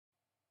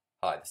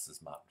Hi, this is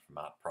Martin from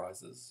Art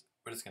Prizes.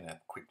 We're just going to have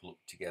a quick look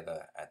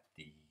together at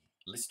the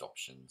list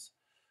options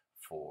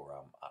for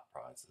Art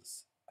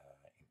Prizes,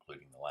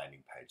 including the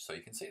landing page. So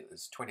you can see that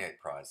there's 28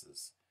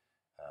 prizes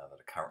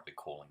that are currently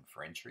calling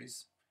for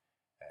entries,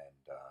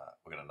 and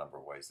we've got a number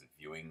of ways of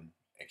viewing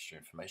extra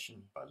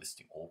information by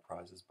listing all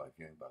prizes, by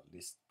viewing by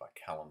list, by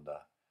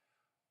calendar,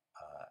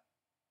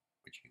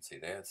 which you can see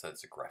there. So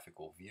it's a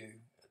graphical view.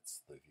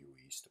 It's the view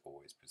we used to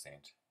always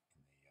present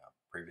in the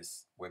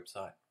previous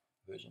website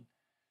version.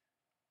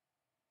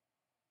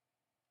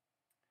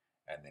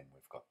 And then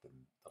we've got the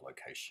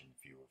location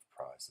view of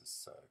prizes.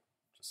 So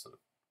just sort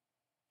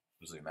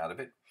of zoom out of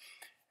it,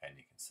 and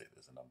you can see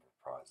there's a number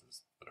of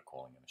prizes that are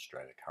calling in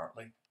Australia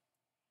currently.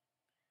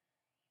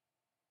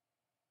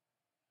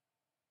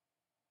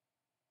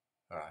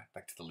 All right,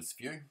 back to the list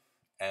view.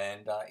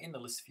 And in the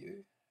list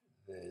view,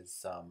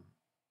 there's a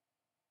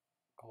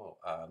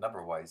number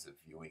of ways of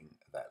viewing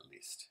that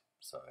list.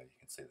 So you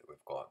can see that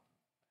we've got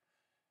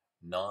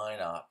 9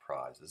 art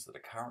prizes that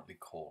are currently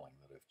calling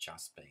that have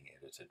just been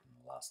edited in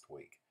the last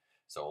week.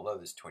 So although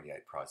there's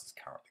 28 prizes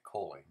currently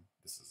calling,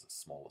 this is a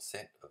smaller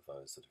set of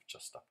those that have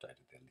just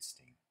updated their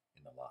listing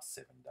in the last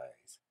 7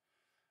 days.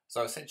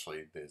 So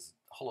essentially there's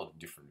a whole lot of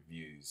different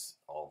views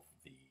of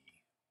the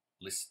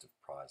list of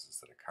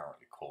prizes that are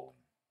currently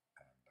calling,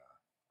 and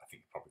I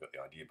think you've probably got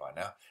the idea by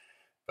now.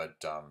 But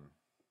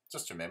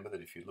just remember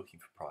that if you're looking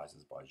for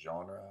prizes by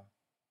genre,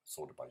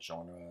 sorted by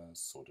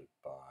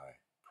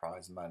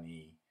prize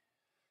money,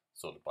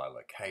 sorted by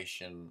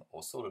location,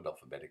 or sorted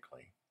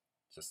alphabetically,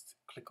 just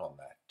click on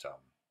that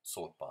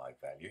sort by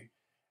value,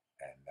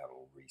 and that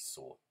will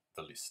resort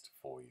the list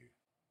for you.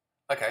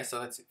 Okay, so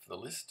that's it for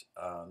the list.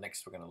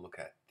 Next we're going to look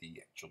at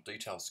the actual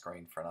detail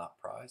screen for an art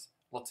prize.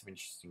 Lots of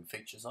interesting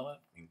features on it,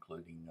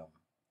 including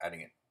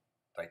adding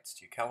dates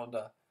to your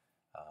calendar,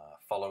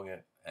 following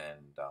it,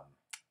 and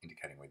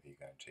indicating whether you're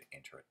going to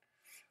enter it.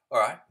 All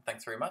right,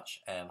 thanks very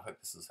much, and hope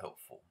this is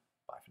helpful.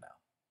 Bye for now.